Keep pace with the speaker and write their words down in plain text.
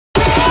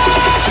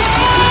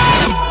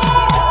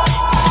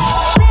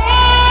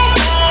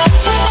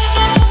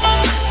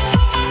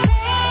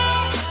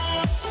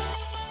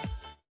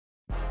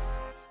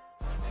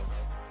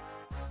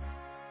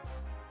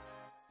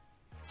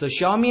So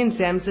Xiaomi and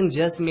Samsung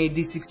just made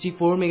the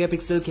 64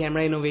 megapixel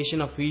camera innovation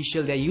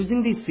official. They are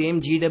using the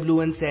same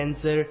GW1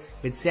 sensor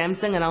which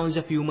Samsung announced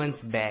a few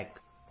months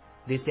back.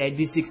 They said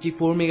the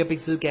 64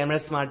 megapixel camera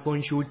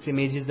smartphone shoots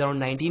images around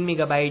 19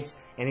 megabytes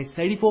and is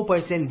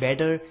 34%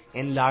 better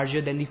and larger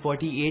than the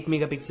 48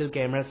 megapixel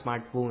camera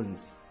smartphones.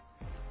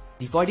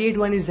 The 48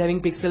 one is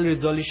having pixel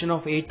resolution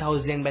of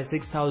 8000 by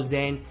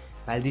 6000,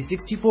 while the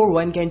 64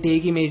 one can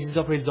take images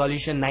of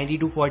resolution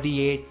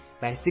 90-48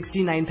 by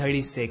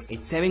 6936.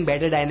 It's having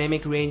better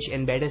dynamic range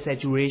and better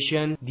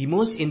saturation. The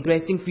most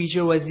interesting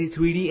feature was the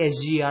 3D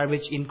HDR,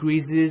 which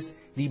increases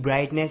the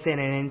brightness and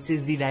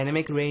enhances the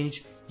dynamic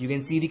range. You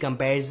can see the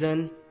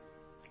comparison.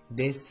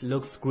 This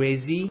looks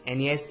crazy,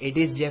 and yes, it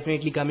is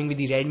definitely coming with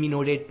the Redmi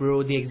Note 8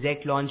 Pro. The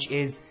exact launch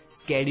is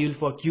scheduled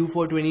for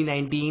Q4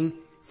 2019,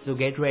 so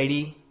get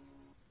ready.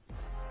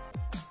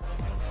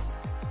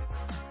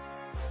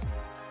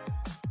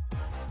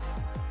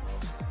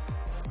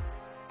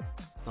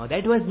 Now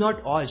that was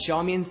not all.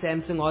 Xiaomi and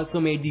Samsung also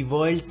made the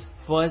world's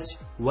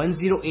first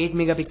 108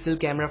 megapixel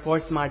camera for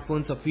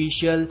smartphones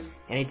official,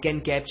 and it can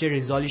capture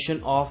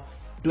resolution of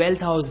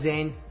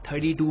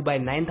 12,032 by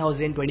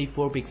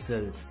 9,024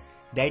 pixels.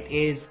 That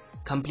is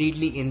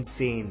completely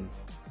insane.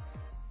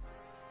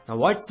 Now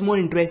what's more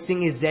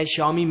interesting is that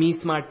Xiaomi Mi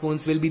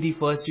smartphones will be the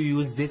first to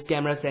use this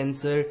camera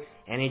sensor,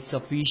 and it's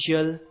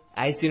official.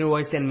 Ice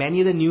Universe and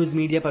many other news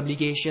media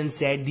publications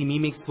said the Mi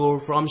Mix 4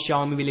 from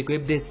Xiaomi will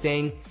equip this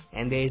thing,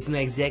 and there is no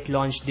exact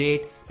launch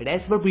date. But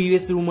as per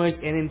previous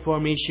rumors and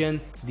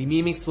information, the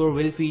Mi Mix 4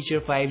 will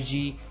feature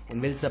 5G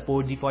and will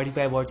support the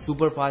 45-watt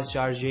super fast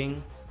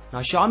charging. Now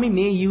Xiaomi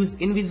may use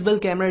invisible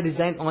camera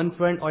design on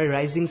front or a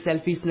rising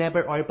selfie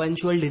snapper or a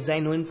punch-hole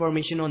design, no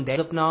information on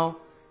that as of now.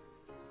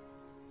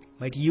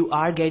 But you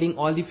are getting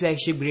all the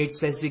flagship grade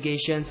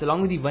specifications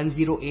along with the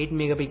 108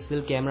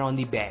 megapixel camera on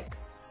the back.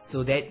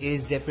 So that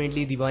is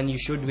definitely the one you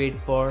should wait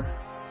for.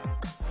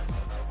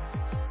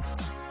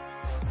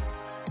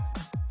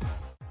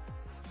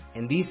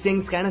 And these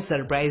things kinda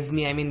surprise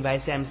me. I mean, why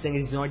Samsung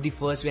is not the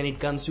first when it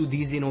comes to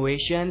these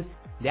innovation.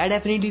 They are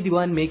definitely the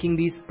one making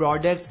these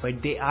products,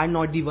 but they are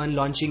not the one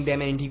launching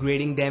them and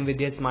integrating them with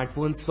their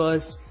smartphones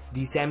first.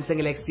 The Samsung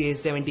Galaxy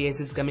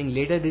A70s is coming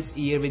later this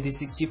year with the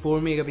 64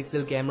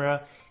 megapixel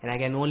camera, and I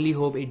can only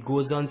hope it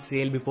goes on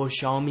sale before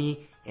Xiaomi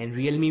and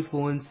Realme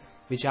phones,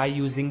 which are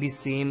using the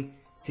same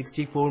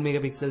 64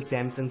 megapixel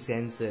Samsung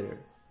sensor.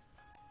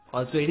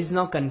 Also, it is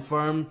now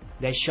confirmed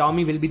that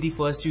Xiaomi will be the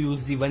first to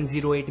use the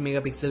 108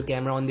 megapixel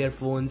camera on their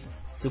phones,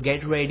 so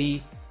get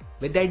ready.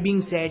 With that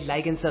being said,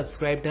 like and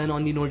subscribe, turn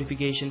on the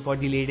notification for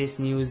the latest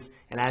news,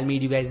 and I'll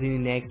meet you guys in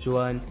the next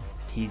one.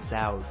 Peace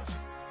out.